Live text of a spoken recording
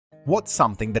What's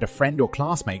something that a friend or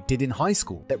classmate did in high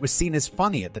school that was seen as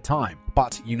funny at the time,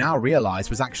 but you now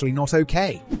realize was actually not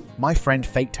okay? My friend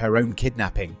faked her own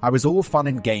kidnapping. I was all fun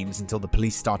and games until the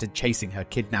police started chasing her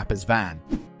kidnapper's van,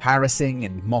 harassing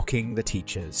and mocking the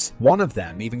teachers. One of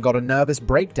them even got a nervous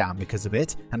breakdown because of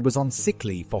it and was on sick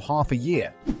leave for half a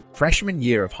year. Freshman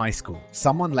year of high school,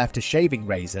 someone left a shaving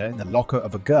razor in the locker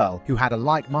of a girl who had a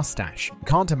light mustache.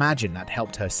 Can't imagine that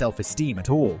helped her self-esteem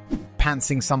at all.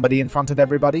 Pantsing somebody in front of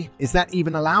everybody? Is that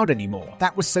even allowed anymore?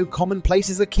 That was so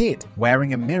commonplace as a kid.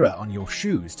 Wearing a mirror on your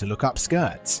shoes to look up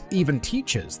skirts. Even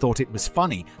teachers thought it was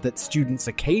funny that students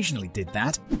occasionally did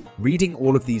that. Reading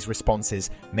all of these responses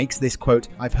makes this quote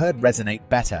I've heard resonate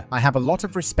better. I have a lot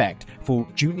of respect for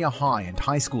junior high and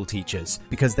high school teachers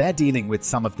because they're dealing with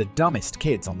some of the dumbest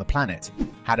kids on the planet.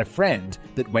 Had a friend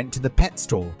that went to the pet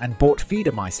store and bought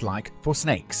feeder mice like for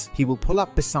snakes. He will pull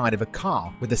up beside of a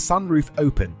car with a sunroof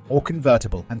open or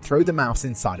convertible and throw the mouse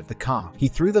inside of the car. He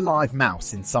threw the live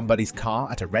mouse in somebody's car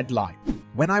at a red light.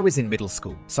 When I was in middle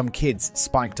school, some kids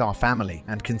spiked our family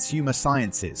and consumer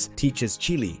sciences teacher's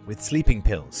chili with sleeping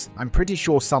pills. I'm pretty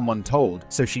sure someone told,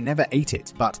 so she never ate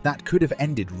it, but that could have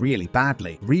ended really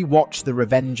badly. Rewatch the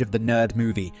Revenge of the Nerd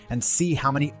movie and see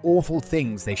how many awful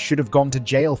things they should have gone to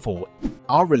jail for.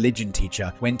 Our religion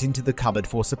teacher went into the cupboard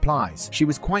for supplies. She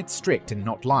was quite strict and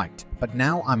not liked. But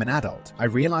now I'm an adult, I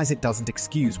realize it doesn't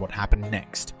excuse what happened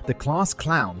next. The class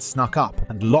clown snuck up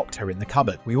and locked her in the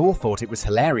cupboard. We all thought it was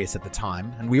hilarious at the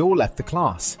time, and we all left the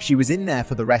class. She was in there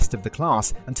for the rest of the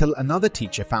class until another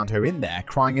teacher found her in there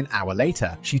crying an hour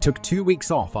later. She took 2 weeks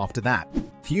off after that.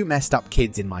 Few messed up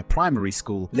kids in my primary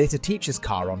school lit a teacher's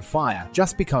car on fire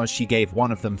just because she gave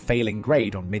one of them failing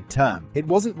grade on midterm. It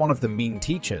wasn't one of the mean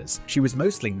teachers. She was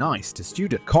mostly nice to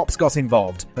students. Cops got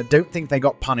involved, but don't think they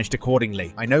got punished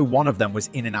accordingly. I know one of them was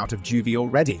in and out of juvie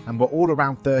already and were all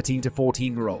around 13 to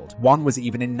 14-year-old. One was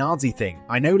even in Nazi thing.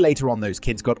 I know later on those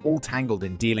kids got all tangled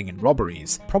in dealing in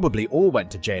robberies. Probably all went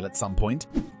to jail at some point.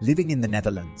 Living in the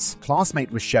Netherlands,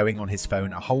 classmate was showing on his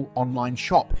phone a whole online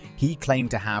shop he claimed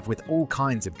to have with all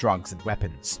kinds of drugs and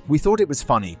weapons. We thought it was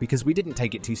funny because we didn't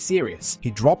take it too serious.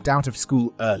 He dropped out of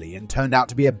school early and turned out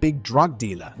to be a big drug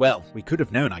dealer. Well, we could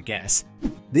have known, I guess.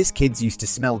 This kid's used to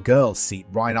smell girls' seat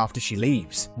right after she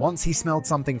leaves. Once he smelled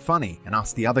something funny and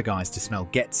asked the other guys to smell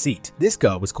get seat. This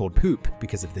girl was called Poop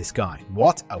because of this guy.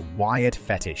 What a wired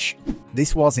fetish.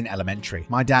 This was in elementary.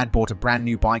 My dad bought a brand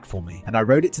new bike for me and I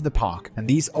rode it to the park, and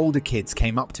these older kids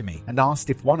came up to me and asked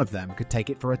if one of them could take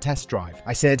it for a test drive.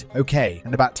 I said, okay,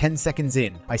 and about 10 seconds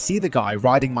in, I see the guy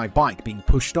riding my bike being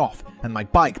pushed off and my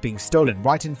bike being stolen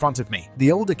right in front of me.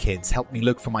 The older kids helped me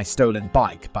look for my stolen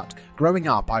bike, but growing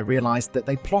up I realized that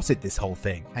they plotted this whole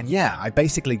thing. And yeah, I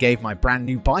basically gave my brand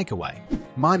new bike away.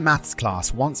 My maths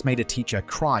class once made a teacher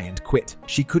cry and quit.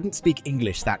 She couldn't speak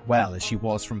English that well as she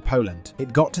was from Poland.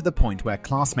 It got to the point where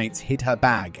classmates hid her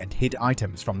bag and hid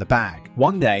items from the bag.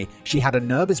 One day, she had a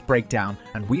nervous breakdown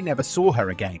and we never saw her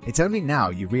again. It's only now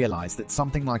you realize that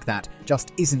something like that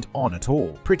just isn't on at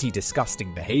all. Pretty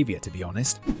disgusting behavior, to be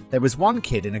honest. There was one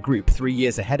kid in a group 3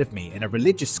 years ahead of me in a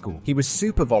religious school. He was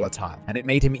super volatile and it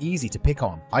made him easy to pick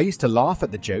on. I used to laugh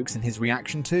at the jokes and his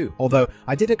reaction too, although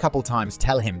I did a couple times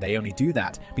tell him they only do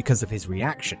that because of his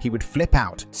reaction. He would flip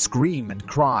out, scream and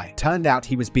cry. Turned out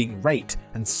he was being raped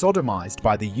and sodomized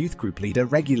by the youth group leader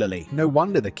regularly. No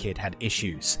wonder the kid had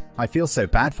issues. I feel so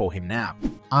bad for him now.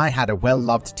 I had a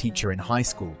well-loved teacher in high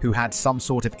school who had some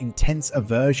sort of intense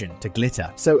aversion to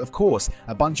glitter, so of course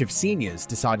a bunch of seniors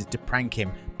decided to prank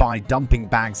him by dumping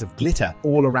bags of glitter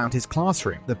all around his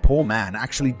classroom. The poor man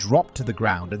actually dropped to the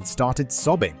ground and started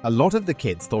sobbing. A lot of the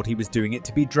kids thought he was doing it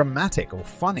to be dramatic or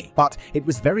funny, but it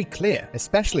was very clear,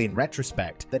 especially in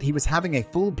retrospect, that he was having a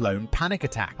full-blown panic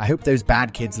attack. I hope those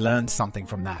bad kids learned something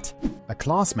from that. A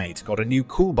classmate got a new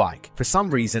cool bike. For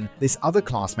some reason, this other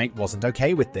classmate wasn't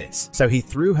okay with this, so he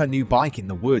threw her new bike in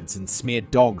the woods and smeared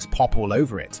dog's pop all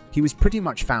over it. He was pretty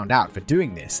much found out for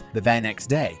doing this the very next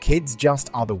day. Kids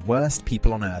just are the worst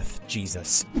people on earth.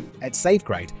 Jesus. At 8th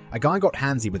grade, a guy got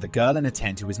handsy with a girl in a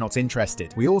tent who was not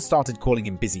interested. We all started calling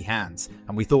him Busy Hands,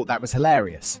 and we thought that was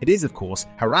hilarious. It is, of course,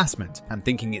 harassment, and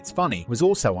thinking it's funny was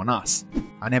also on us.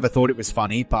 I never thought it was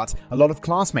funny, but a lot of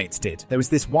classmates did. There was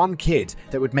this one kid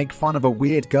that would make fun of a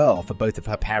weird girl for both of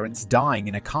her parents dying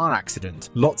in a car accident.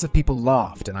 Lots of people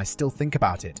laughed, and I still think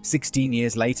about it. 16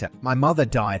 years later, my mother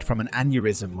died from an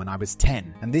aneurysm when I was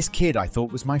 10, and this kid I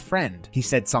thought was my friend. He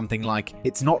said something like,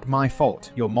 "It's not my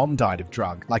fault. your mom died of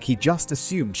drug, like he just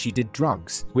assumed she did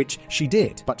drugs, which she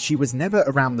did, but she was never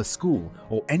around the school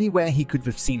or anywhere he could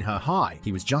have seen her high.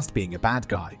 He was just being a bad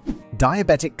guy.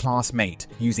 Diabetic classmate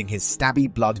using his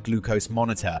stabby blood glucose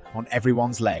monitor on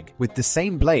everyone's leg with the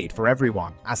same blade for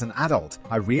everyone. As an adult,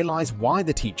 I realize why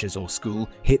the teachers or school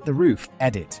hit the roof.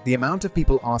 Edit. The amount of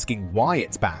people asking why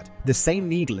it's bad. The same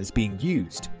needle is being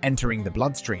used, entering the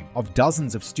bloodstream of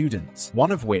dozens of students, one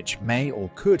of which may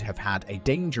or could have had a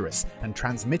dangerous and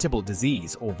transmittable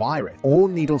disease or virus. All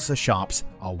needles or sharps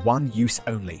are one use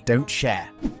only. Don't share.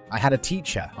 I had a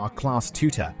teacher, our class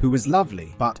tutor, who was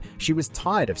lovely, but she was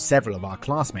tired of several of our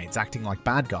classmates acting like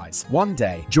bad guys. One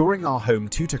day, during our home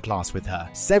tutor class with her,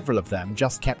 several of them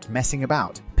just kept messing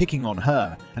about, picking on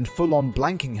her, and full-on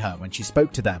blanking her when she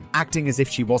spoke to them, acting as if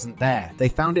she wasn't there. They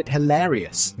found it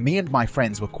hilarious. Me and my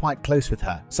friends were quite close with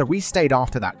her, so we stayed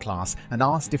after that class and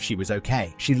asked if she was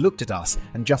okay. She looked at us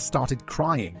and just started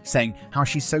crying, saying how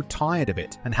she's so tired of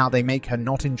it and how they make her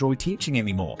not enjoy teaching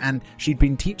anymore, and she'd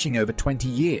been teaching over 20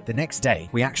 years. The next day,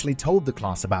 we actually told the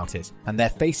class about it, and their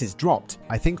faces dropped.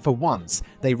 I think for once,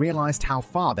 they realized how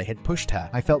far they had pushed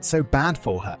her. I felt so bad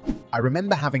for her. I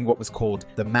remember having what was called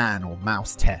the man or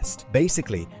mouse test.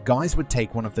 Basically, guys would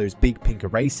take one of those big pink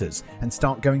erasers and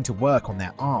start going to work on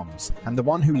their arms, and the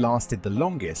one who lasted the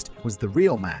longest was the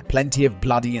real man. Plenty of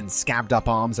bloody and scabbed up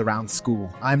arms around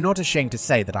school. I am not ashamed to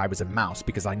say that I was a mouse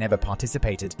because I never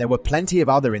participated. There were plenty of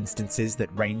other instances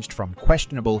that ranged from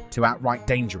questionable to outright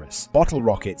dangerous. Bottle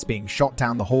rockets being shot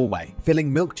down the hallway,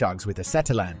 filling milk jugs with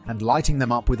acetylene and lighting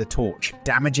them up with a torch,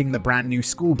 damaging the brand new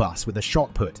school bus with a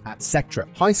shot put, etc.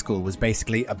 High school was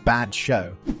basically a bad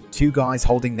show. Two guys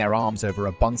holding their arms over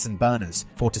a Bunsen burners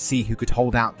to see who could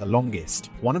hold out the longest.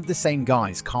 One of the same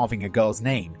guys carving a girl's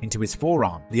name into his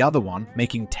forearm, the other one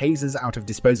making tasers out of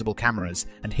disposable cameras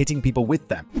and hitting people with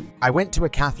them. I went to a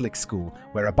Catholic school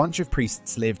where a bunch of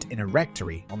priests lived in a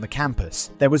rectory on the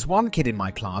campus. There was one kid in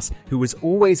my class who was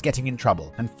always getting in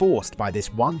trouble and forced by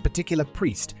this one particular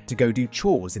priest to go do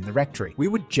chores in the rectory. We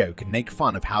would joke and make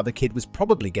fun of how the kid was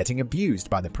probably getting abused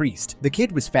by the priest. The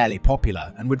kid was fairly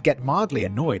popular and would get mildly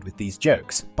annoyed with these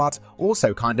jokes, but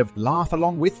also kind of laugh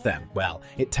along with them. Well,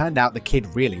 it turned out the kid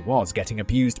really was getting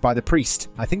abused by the priest.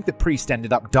 I think the priest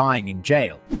ended up dying in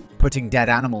jail, putting dead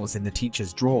animals in the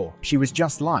teacher's drawer. She was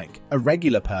just like a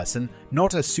regular person,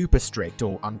 not a super strict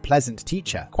or unpleasant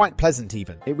teacher. Quite pleasant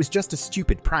even. It was just a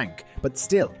stupid prank, but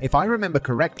still, if I remember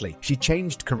correctly, she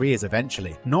changed careers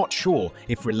eventually. Not sure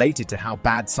if related to how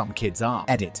bad some kids are.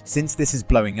 Edit. Since this is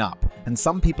blowing up, and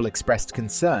some people expressed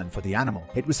concern for the animal,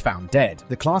 it was found dead.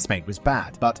 The classmate was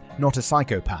bad, but not a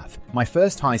psychopath. My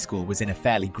first high school was in a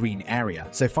fairly green area,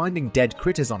 so finding dead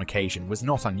critters on occasion was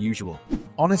not unusual.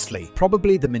 Honestly,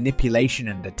 probably the manipulation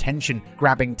and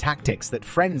attention-grabbing tactics that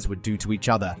friends would do to each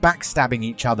other, backstabbing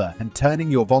each other, and turning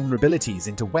your vulnerabilities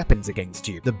into weapons against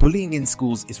you. The bullying in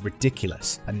schools is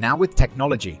ridiculous, and now with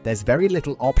technology, there's very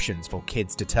little options for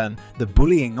kids to turn the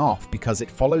bullying off because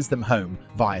it follows them home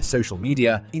via social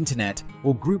media, internet,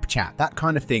 or group chat. That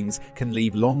kind of things can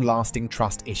leave long-lasting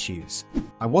trust issues.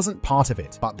 I wasn't part of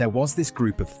it, but there was this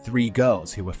group of 3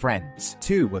 girls who were friends.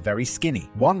 2 were very skinny.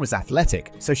 One was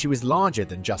athletic, so she was larger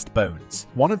than just bones.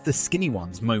 One of the skinny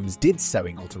ones moms did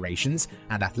sewing alterations,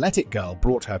 and athletic girl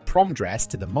brought her prom dress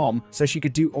to the mom so she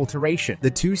could do alteration. The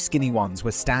 2 skinny ones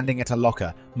were standing at a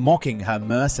locker, mocking her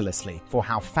mercilessly for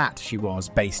how fat she was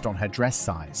based on her dress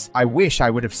size. I wish I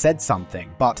would have said something,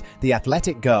 but the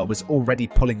athletic girl was already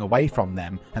pulling away from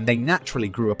them, and they naturally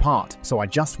grew apart, so I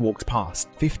just walked past.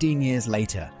 15 years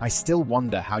later, I still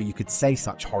wonder how you could say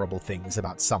such horrible things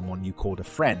about someone you called a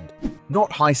friend.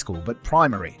 Not high school, but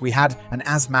primary. We had an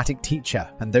asthmatic teacher,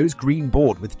 and those green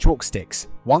board with chalk sticks.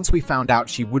 Once we found out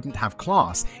she wouldn't have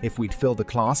class if we'd fill the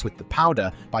class with the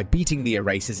powder by beating the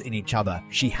erasers in each other.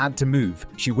 She had to move.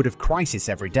 She would have crisis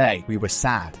every day. We were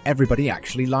sad. Everybody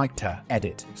actually liked her.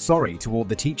 Edit. Sorry to all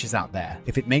the teachers out there.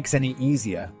 If it makes any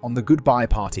easier, on the goodbye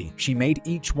party, she made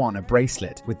each one a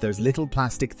bracelet with those little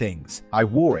plastic things. I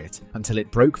wore it until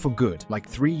it broke for good, like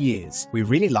 3 years. We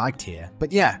really liked here.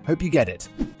 But yeah, hope you get it.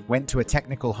 Went to a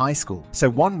technical high school, so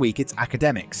one week it's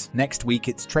academics, next week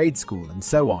it's trade school, and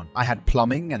so on. I had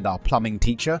plumbing, and our plumbing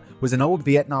teacher was an old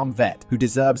Vietnam vet who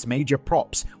deserves major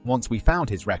props once we found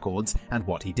his records and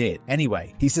what he did.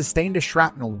 Anyway, he sustained a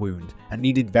shrapnel wound and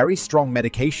needed very strong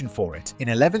medication for it. In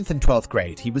 11th and 12th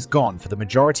grade, he was gone for the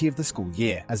majority of the school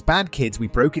year. As bad kids, we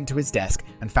broke into his desk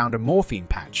and found a morphine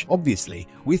patch. Obviously,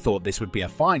 we thought this would be a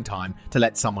fine time to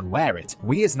let someone wear it.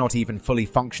 We, as not even fully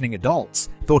functioning adults,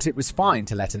 thought it was fine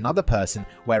to let an another person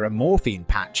wear a morphine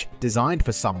patch designed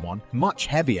for someone much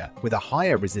heavier with a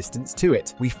higher resistance to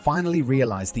it. We finally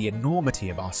realized the enormity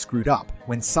of our screwed up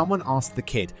when someone asked the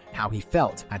kid how he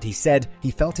felt, and he said he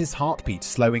felt his heartbeat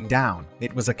slowing down.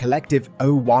 It was a collective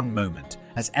 "oh one" moment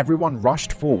as everyone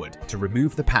rushed forward to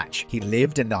remove the patch. He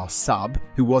lived, and our sub,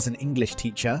 who was an English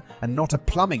teacher and not a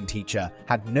plumbing teacher,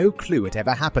 had no clue it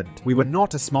ever happened. We were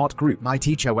not a smart group. My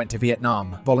teacher went to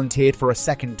Vietnam, volunteered for a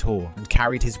second tour, and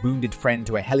carried his wounded friend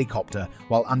to a helicopter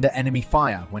while under enemy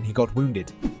fire when he got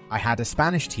wounded. I had a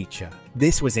Spanish teacher.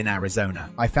 This was in Arizona.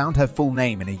 I found her full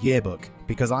name in a yearbook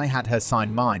because I had her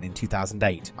sign mine in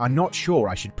 2008. I'm not sure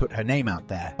I should put her name out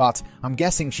there, but I'm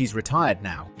guessing she's retired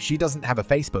now. She doesn't have a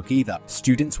Facebook either.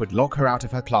 Students would lock her out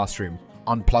of her classroom,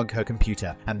 unplug her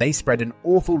computer, and they spread an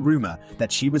awful rumor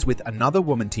that she was with another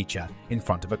woman teacher in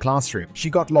front of a classroom. She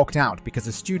got locked out because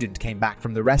a student came back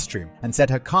from the restroom and said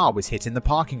her car was hit in the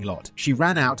parking lot. She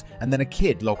ran out and then a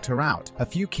kid locked her out. A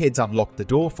few kids unlocked the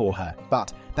door for her,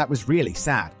 but that was really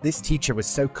sad. This teacher was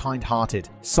so kind-hearted,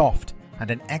 soft, and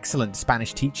an excellent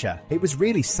Spanish teacher. It was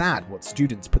really sad what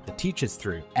students put the teachers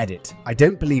through. Edit. I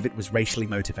don't believe it was racially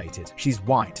motivated. She's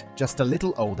white, just a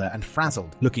little older and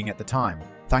frazzled looking at the time.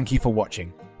 Thank you for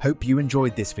watching. Hope you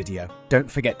enjoyed this video.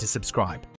 Don't forget to subscribe.